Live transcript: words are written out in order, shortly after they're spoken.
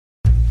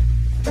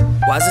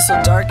Why is it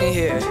so dark in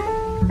here?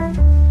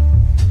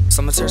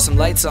 Someone turn some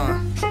lights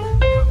on.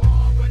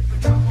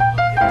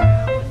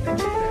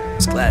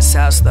 It's glass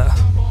house though.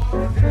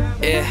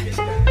 Yeah,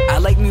 I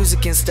like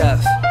music and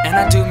stuff, and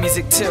I do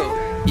music too.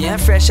 Yeah, I'm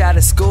fresh out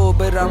of school,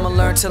 but I'ma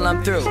learn till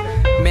I'm through.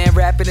 Man,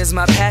 rapping is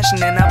my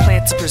passion and I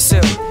plan to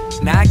pursue.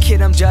 Nah,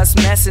 kid, I'm just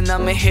messing.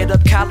 I'ma hit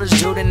up college,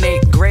 dude, in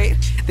 8th grade.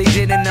 They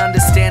didn't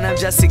understand, I'm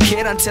just a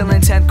kid until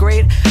in 10th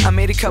grade. I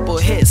made a couple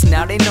hits,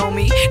 now they know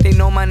me, they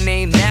know my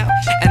name now.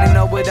 And they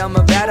know what I'm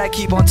about, I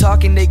keep on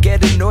talking, they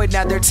get annoyed.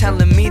 Now they're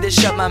telling me to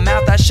shut my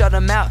mouth, I shut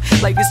them out.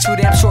 Like it's too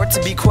damn short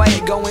to be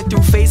quiet, going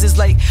through phases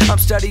like I'm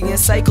studying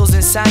cycles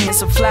in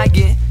science. I'm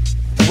flagging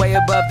way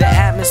above the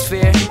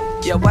atmosphere.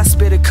 Yo, I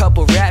spit a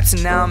couple raps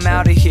and now I'm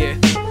out of here.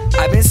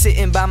 I've been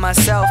sitting by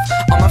myself,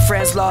 all my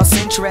friends lost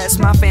interest.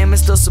 My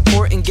family's still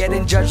supporting,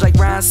 getting judged like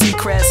Ryan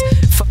Seacrest.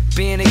 Fuck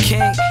being a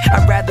king,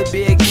 I'd rather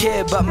be a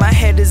kid. But my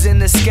head is in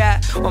the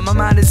sky, while my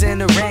mind is in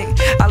the ring.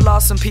 I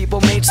lost some people,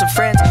 made some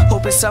friends,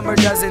 hoping summer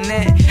doesn't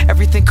end.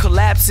 Everything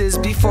collapses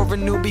before a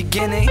new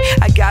beginning.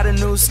 I got a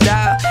new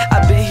style,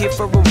 I've been here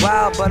for a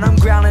while, but I'm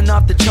growling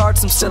off the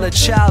charts. I'm still a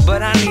child,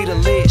 but I need a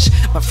leash.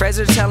 My friends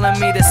are telling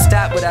me to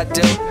stop what I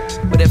do,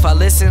 but if I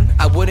listen,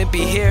 I wouldn't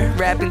be here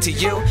rapping to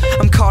you.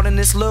 I'm caught in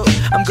this loop,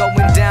 I'm going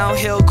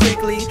downhill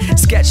quickly.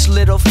 Sketch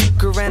little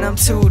fucker and I'm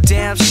too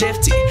damn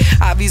shifty.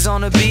 Ivy's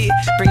on the beat,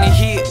 bringing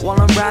heat while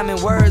I'm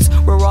rhyming words.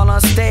 We're all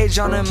on stage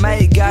on the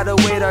mic, gotta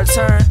wait our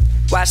turn.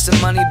 Watch the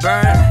money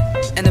burn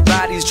and the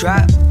bodies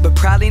drop, but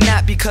probably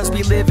not because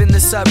we live in the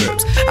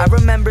suburbs. I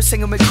remember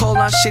singing with Cole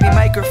on shitty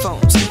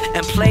microphones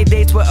and play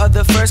dates with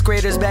other first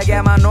graders back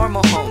at my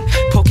normal home.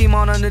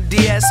 Pokemon on the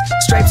DS,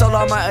 stripes all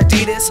on my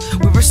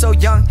Adidas. We were so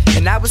young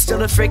and I was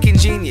still a freaking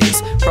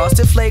genius.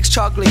 Frosted Flakes,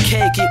 chocolate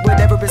cake, eat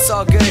whatever, it's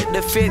all good.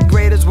 The 5th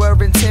graders were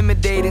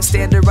intimidating,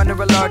 standing under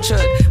a large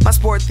hood. My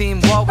sport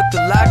themed wall with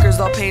the lockers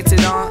all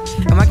painted on,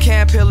 and my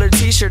Camp Pillar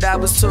t-shirt I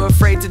was too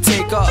afraid to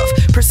take off.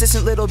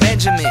 Persistent little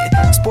Benjamin,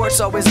 sports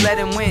always let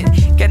him win.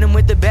 Get him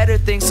with the better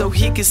things so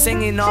he can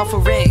sing it off a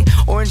ring.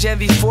 Orange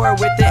MV4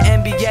 with the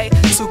NBA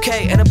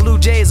 2K and the Blue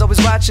Jays,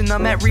 always watching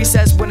them at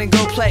recess when they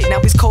go play. Now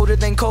he's colder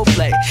than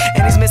Coldplay,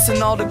 and he's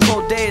missing all the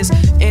cold days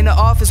in the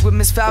office with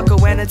Miss Falco,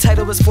 and the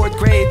title was 4th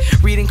grade.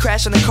 Reading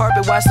Crash on the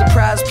carpet, watch the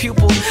prize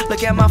pupil.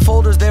 Look at my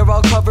folders, they're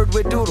all covered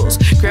with doodles.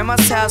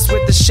 Grandma's house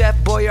with the Chef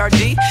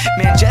Boyardee,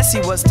 man,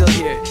 Jesse was still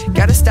here.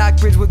 Got a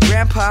Stockbridge with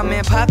Grandpa,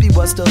 man, Poppy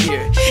was still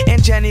here.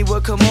 And Jenny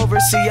would come over,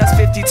 see us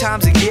 50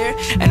 times a year.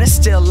 And it's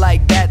still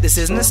like that, this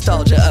is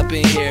nostalgia up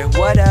in here.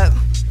 What up?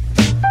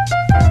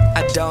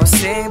 I don't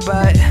sing,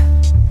 but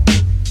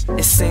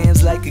it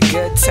seems like a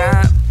good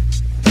time.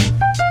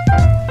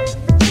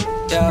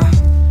 Yo,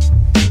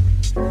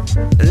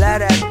 la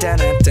da da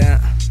da da.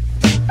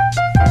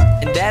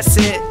 And that's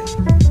it.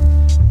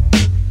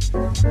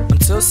 I'm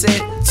too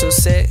sick.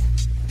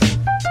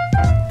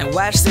 And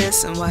watch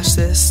this,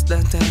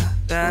 da da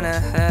da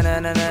da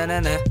da da da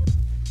da.